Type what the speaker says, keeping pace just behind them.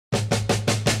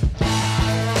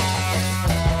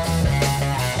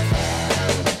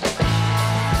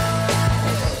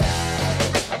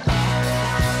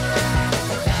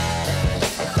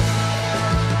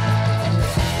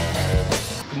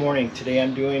morning. Today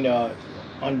I'm doing a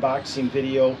unboxing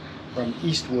video from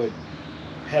Eastwood.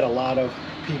 Had a lot of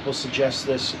people suggest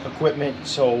this equipment,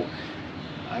 so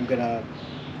I'm gonna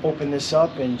open this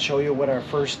up and show you what our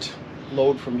first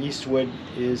load from Eastwood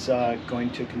is going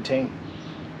to contain.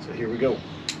 So here we go.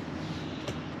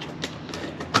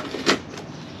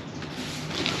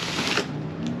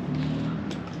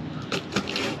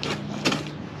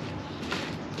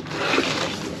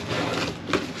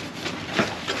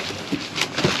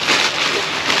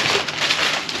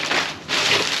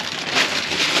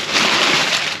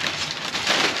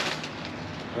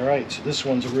 Alright, so this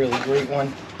one's a really great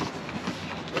one.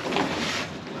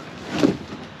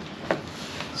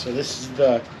 So this is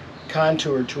the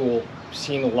contour tool. I've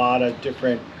seen a lot of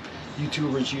different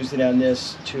YouTubers use it on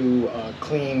this to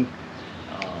clean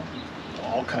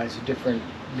all kinds of different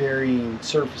varying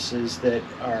surfaces that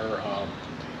are,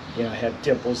 you know, have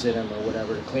dimples in them or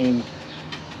whatever, to clean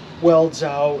welds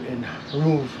out and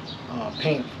remove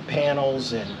paint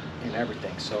panels and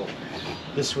everything. So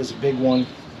this was a big one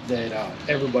that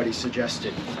everybody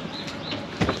suggested.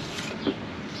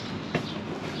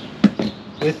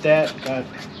 With that, got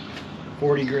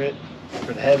 40 grit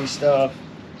for the heavy stuff,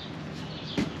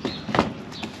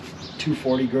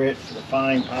 240 grit for the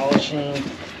fine polishing,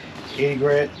 80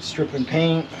 grit stripping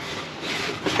paint,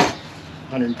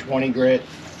 120 grit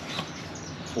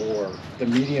for the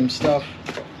medium stuff,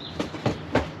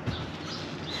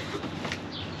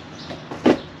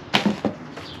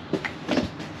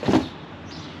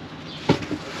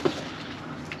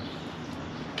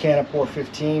 can of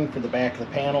 415 for the back of the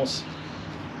panels.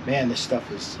 Man, this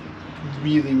stuff is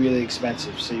really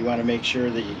expensive, so you want to make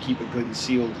sure that you keep it good and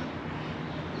sealed.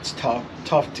 It's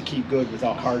tough to keep good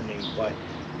without hardening, but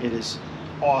it is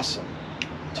awesome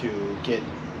to get,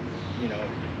 you know,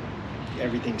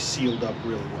 everything sealed up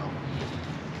really well.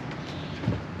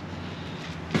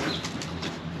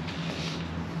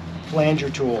 Flanger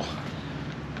tool,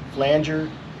 flanger,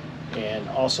 and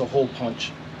also hole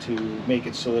punch to make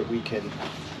it so that we can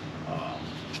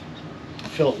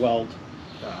fillet weld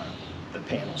the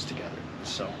panels together.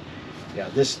 So yeah,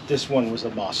 this one was a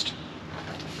must.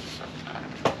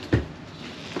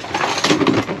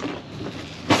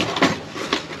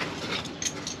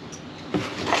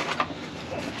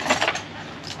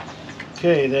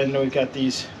 Okay, then we've got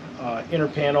these inner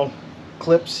panel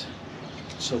clips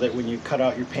so that when you cut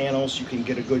out your panels you can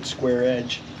get a good square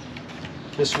edge.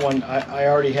 This one, I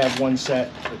already have one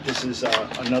set, but this is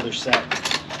another set.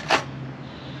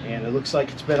 And it looks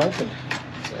like it's been opened.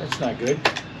 So that's not good.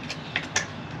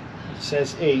 It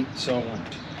says 8, so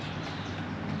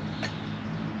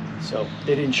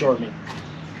they didn't short me,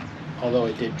 although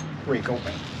it did break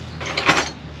open.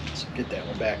 So get that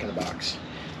one back in the box.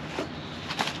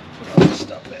 Put all this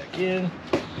stuff back in.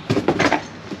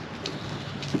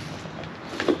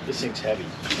 This thing's heavy.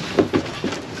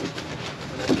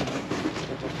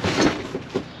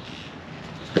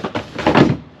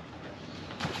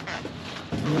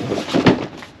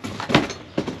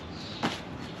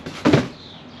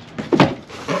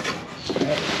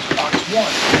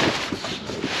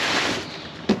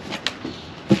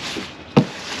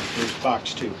 Here's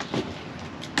box 2.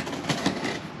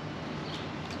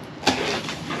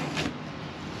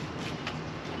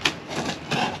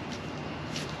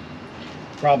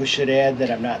 Probably should add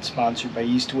that I'm not sponsored by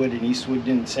Eastwood, and Eastwood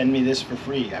didn't send me this for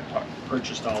free. I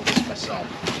purchased all this myself.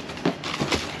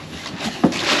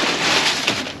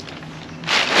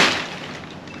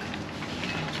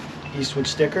 Eastwood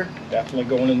sticker, definitely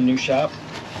going in the new shop.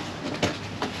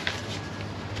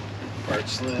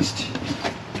 Parts list.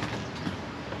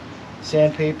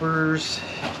 Sandpapers.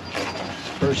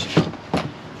 First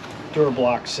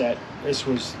Durablock set. This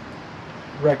was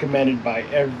recommended by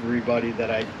everybody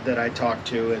that I talked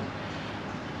to, and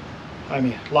I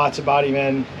mean lots of body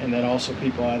men, and then also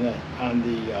people on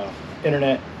the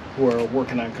internet who are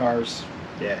working on cars.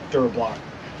 Yeah, Durablock.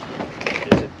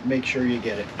 Make sure you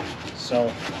get it.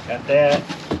 So got that.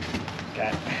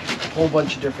 Got a whole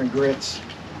bunch of different grits.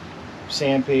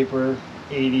 Sandpaper,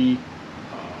 80,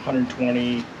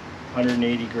 120,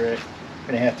 180 grit.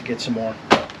 Gonna have to get some more.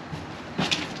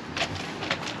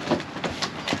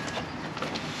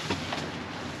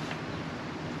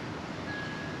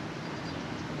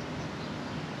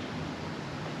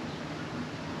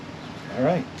 All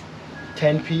right,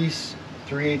 10-piece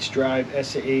 3/8 drive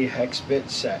SAA hex bit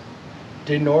set.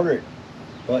 Didn't order it,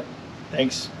 but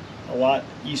thanks a lot,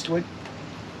 Eastwood.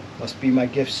 Must be my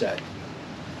gift set.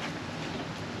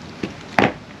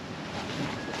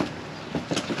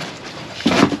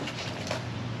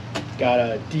 Got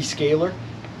a descaler,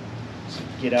 so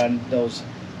get on those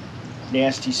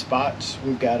nasty spots.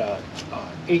 We've got a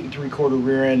 8 3/4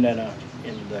 rear end and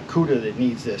the CUDA that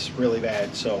needs this really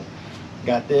bad. So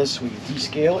got this. We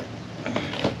descale it.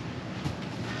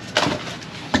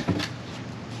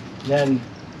 Then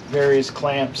various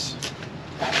clamps,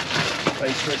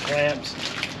 vice grip clamps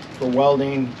for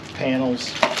welding, panels.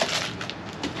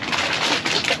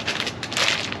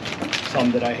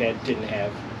 Some that I didn't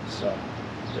have. So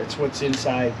that's what's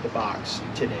inside the box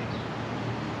today.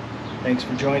 Thanks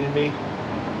for joining me,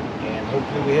 and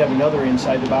hopefully we have another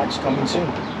inside the box coming soon.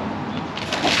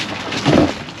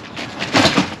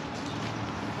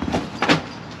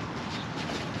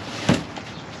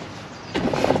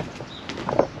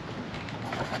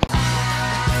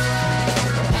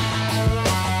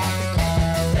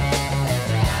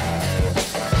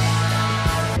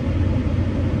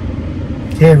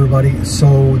 Hey everybody,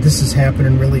 so this is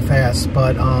happening really fast,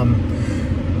 but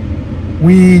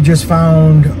we just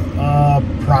found a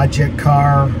project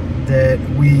car that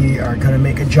we are going to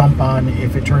make a jump on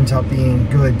if it turns out being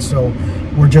good. So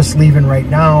we're just leaving right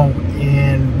now,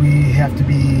 and we have to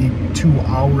be 2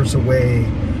 hours away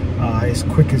as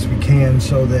quick as we can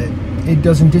so that it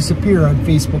doesn't disappear on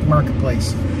Facebook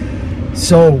Marketplace.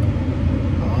 So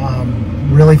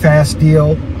really fast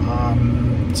deal.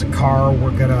 It's a car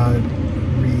we're gonna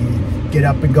get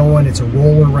up and going. It's a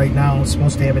roller right now. It's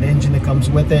supposed to have an engine that comes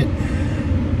with it.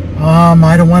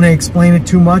 I don't want to explain it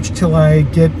too much till I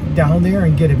get down there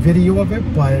and get a video of it,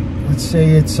 but let's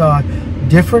say it's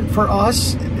different for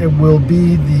us. It will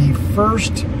be the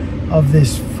first of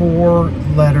this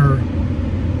 4-letter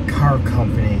car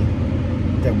company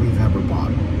that we've ever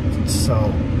bought.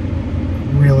 So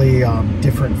really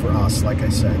different for us, like I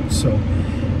said. So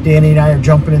Danny and I are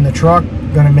jumping in the truck,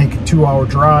 gonna make a 2-hour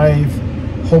drive.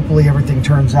 Hopefully everything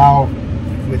turns out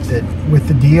with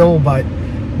the deal, but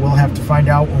we'll have to find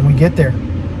out when we get there.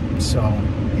 So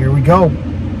here we go.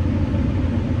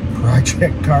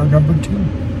 Project car number 2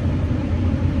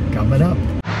 coming up.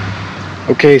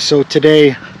 Okay, so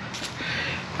today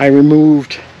I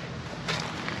removed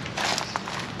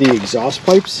the exhaust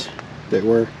pipes that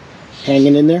were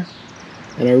hanging in there,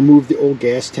 and I removed the old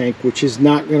gas tank, which is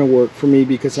not going to work for me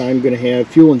because I'm going to have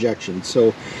fuel injection.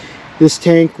 So this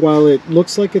tank, while it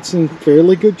looks like it's in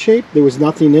fairly good shape, there was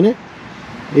nothing in it,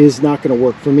 is not going to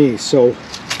work for me. So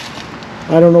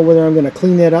I don't know whether I'm going to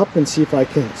clean that up and see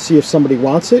if somebody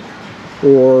wants it,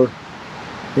 or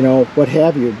you know, what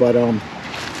have you. But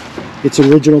it's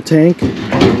original tank.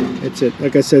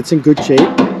 Like I said, it's in good shape.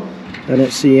 I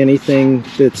don't see anything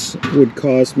that would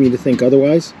cause me to think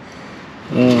otherwise.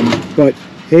 But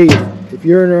hey, if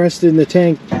you're interested in the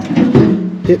tank,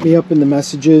 hit me up in the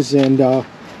messages, and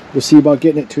we'll see about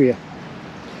getting it to you.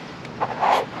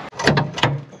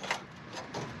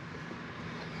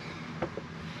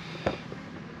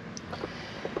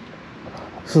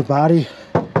 So the body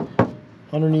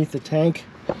underneath the tank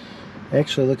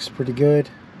actually looks pretty good,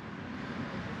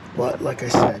 but like I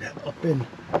said, up in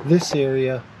this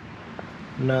area,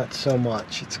 not so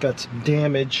much. It's got some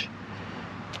damage.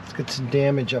 It's got some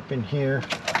damage up in here,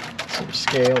 some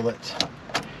scale that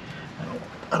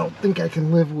I don't think I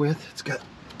can live with. It's got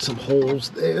some holes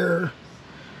there.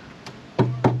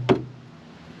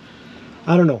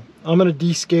 I don't know. I'm gonna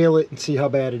descale it and see how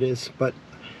bad it is, but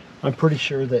I'm pretty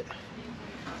sure that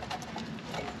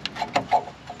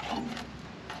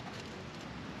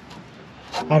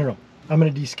I don't know. I'm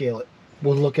gonna descale it.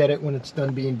 We'll look at it when it's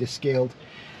done being descaled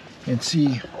and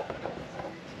see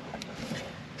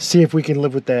if we can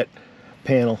live with that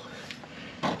panel.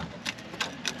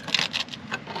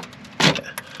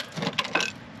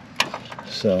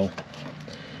 So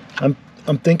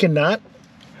I'm thinking not,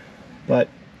 but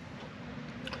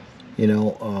you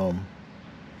know,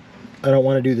 I don't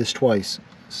want to do this twice.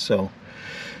 So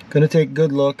gonna take a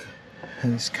good look,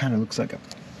 and this kind of looks like a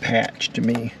patch to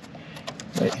me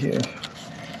right here.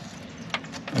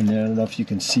 And I don't know if you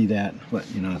can see that, but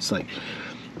you know, it's like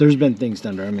there's been things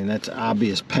done there. I mean, that's an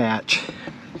obvious patch,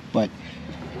 but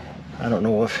I don't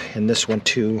know if in this one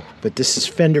too. But this is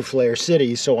fender flare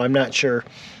city, so I'm not sure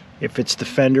if it's the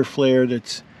fender flare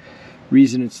that's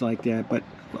reason it's like that. But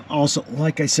also,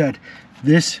 like I said,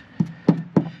 this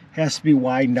has to be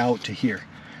widened out to here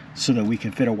so that we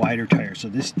can fit a wider tire. So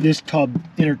this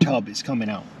inner tub is coming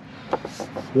out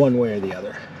one way or the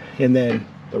other, and then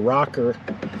the rocker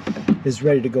is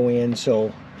ready to go in.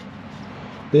 So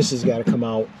this has got to come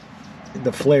out,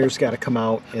 the flare's got to come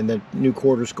out, and the new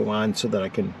quarters go on so that I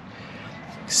can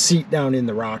seat down in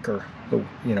the rocker,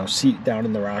 you know, seat down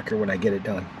in the rocker when I get it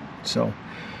done. So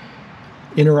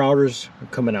inner outers are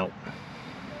coming out.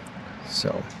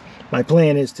 So my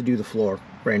plan is to do the floor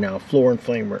right now, floor and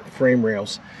frame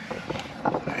rails.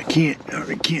 I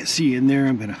can't see in there.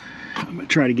 I'm gonna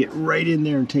try to get right in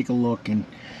there and take a look and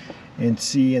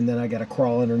see, and then I gotta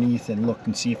crawl underneath and look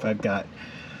and see if I've got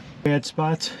bad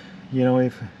spots. You know,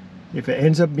 if it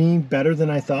ends up being better than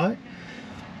I thought,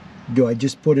 do I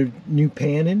just put a new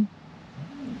pan in?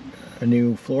 A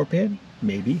new floor pan?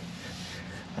 Maybe.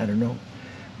 I don't know.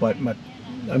 But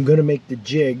I'm gonna make the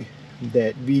jig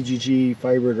that VGG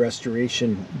Fiber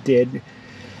Restoration did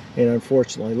and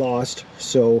unfortunately lost.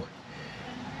 So,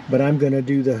 but I'm gonna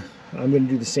do the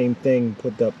same thing,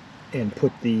 put the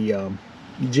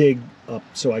jig up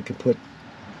so I can put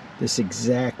this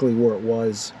exactly where it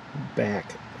was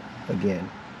back again.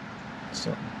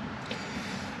 So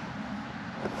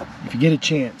if you get a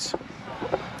chance,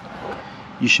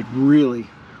 you should really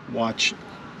watch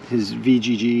his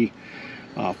VGG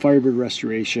Firebird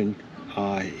Restoration.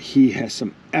 He has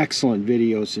some excellent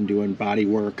videos in doing body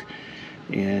work,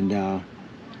 and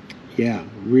yeah,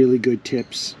 really good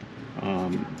tips.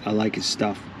 I like his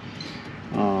stuff.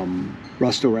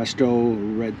 Resto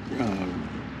red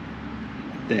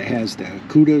that has the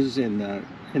CUDAs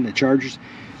and the chargers.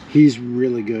 He's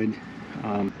really good.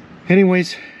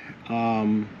 Anyways,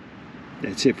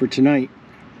 that's it for tonight.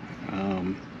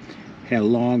 Had a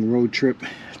long road trip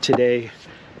today,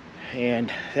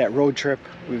 and that road trip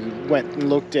we went and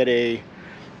looked at a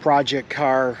project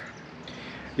car.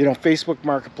 You know, Facebook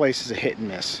Marketplace is a hit and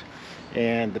miss,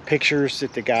 and the pictures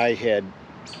that the guy had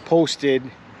posted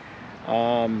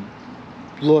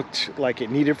looked like it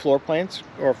needed floor plans,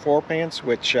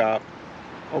 which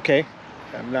okay,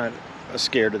 I'm not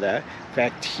scared of that. In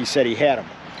fact, he said he had them,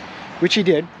 which he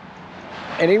did,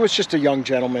 and he was just a young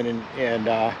gentleman,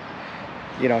 and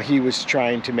you know, he was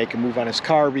trying to make a move on his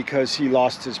car because he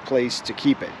lost his place to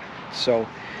keep it. So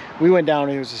we went down,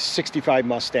 and it was a 65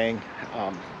 Mustang.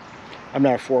 I'm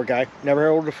not a Ford guy, never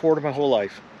owned a Ford in my whole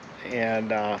life,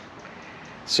 and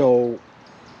so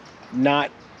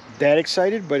not that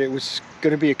excited, but it was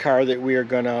going to be a car that we are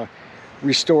going to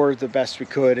restore the best we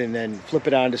could and then flip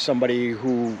it on to somebody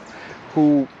who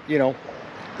you know,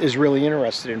 is really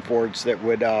interested in Fords, that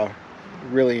would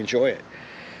really enjoy it.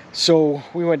 So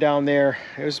we went down there.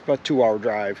 It was about a 2-hour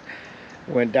drive.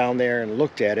 Went down there and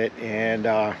looked at it, and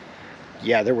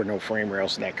yeah, there were no frame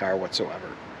rails in that car whatsoever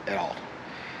at all,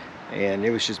 and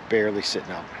it was just barely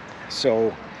sitting up.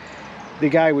 So the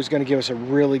guy was going to give us a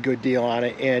really good deal on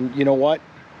it, and you know what,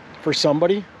 for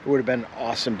somebody it would have been an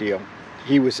awesome deal.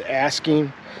 He was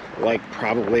asking, like,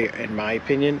 probably, in my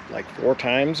opinion, like 4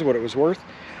 times what it was worth,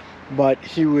 but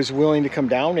he was willing to come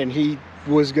down, and he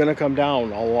was going to come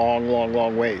down a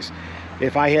long ways.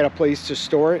 If I had a place to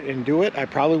store it and do it, I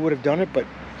probably would have done it, but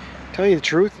to tell you the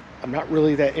truth, I'm not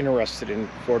really that interested in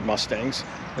Ford Mustangs,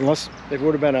 unless it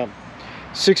would have been a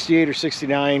 68 or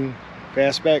 69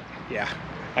 fastback. Yeah,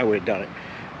 I would have done it,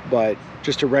 but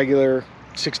just a regular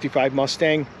 65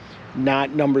 Mustang, not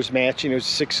numbers matching. It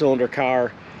was a 6-cylinder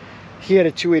car. He had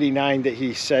a 289 that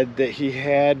he said that he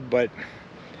had, but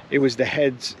it was the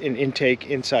heads and intake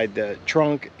inside the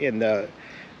trunk, and the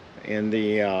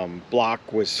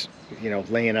block was, you know,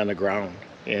 laying on the ground,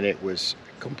 and it was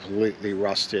completely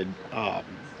rusted.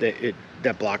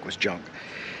 That block was junk.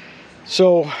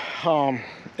 So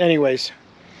anyways,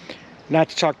 not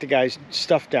to talk the guy's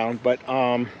stuff down, but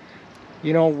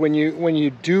you know, when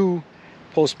you do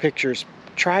post pictures,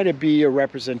 try to be a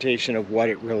representation of what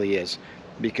it really is,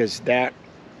 because that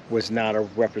was not a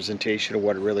representation of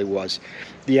what it really was.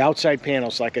 The outside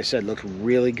panels, like I said, looked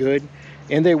really good,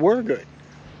 and they were good,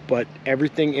 but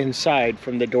everything inside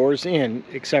from the doors in,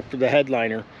 except for the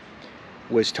headliner,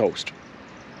 was toast.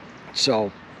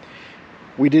 So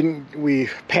we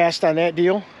passed on that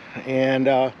deal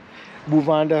and move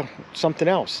on to something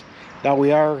else. Now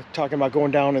we are talking about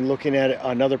going down and looking at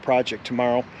another project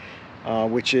tomorrow,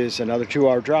 which is another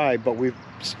 2-hour drive, but we've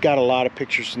got a lot of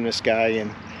pictures from this guy, and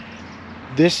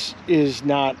this is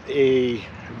not a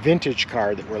vintage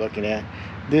car that we're looking at.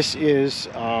 This is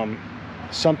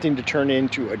something to turn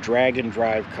into a drag and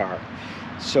drive car.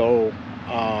 So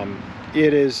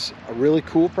it is a really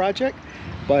cool project,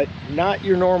 but not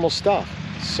your normal stuff.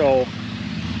 So,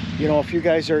 you know, if you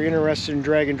guys are interested in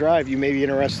drag and drive, you may be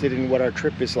interested in what our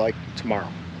trip is like tomorrow.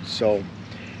 So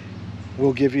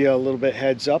we'll give you a little bit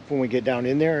heads up when we get down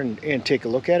in there and take a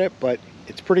look at it, but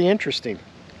it's pretty interesting,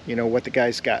 you know, what the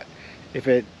guy's got. If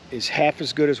it is half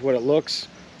as good as what it looks,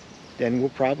 then we'll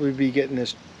probably be getting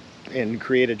this and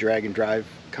create a drag and drive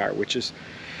car, which is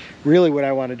really what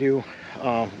I want to do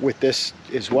with this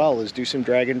as well, is do some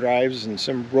drag and drives and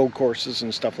some road courses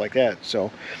and stuff like that. So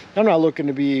I'm not looking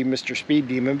to be Mr. Speed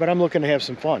Demon, but I'm looking to have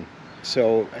some fun.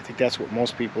 So I think that's what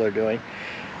most people are doing.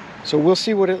 So we'll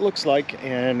see what it looks like,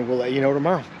 and we'll let you know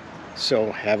tomorrow.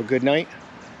 So have a good night,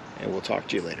 and we'll talk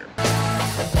to you later.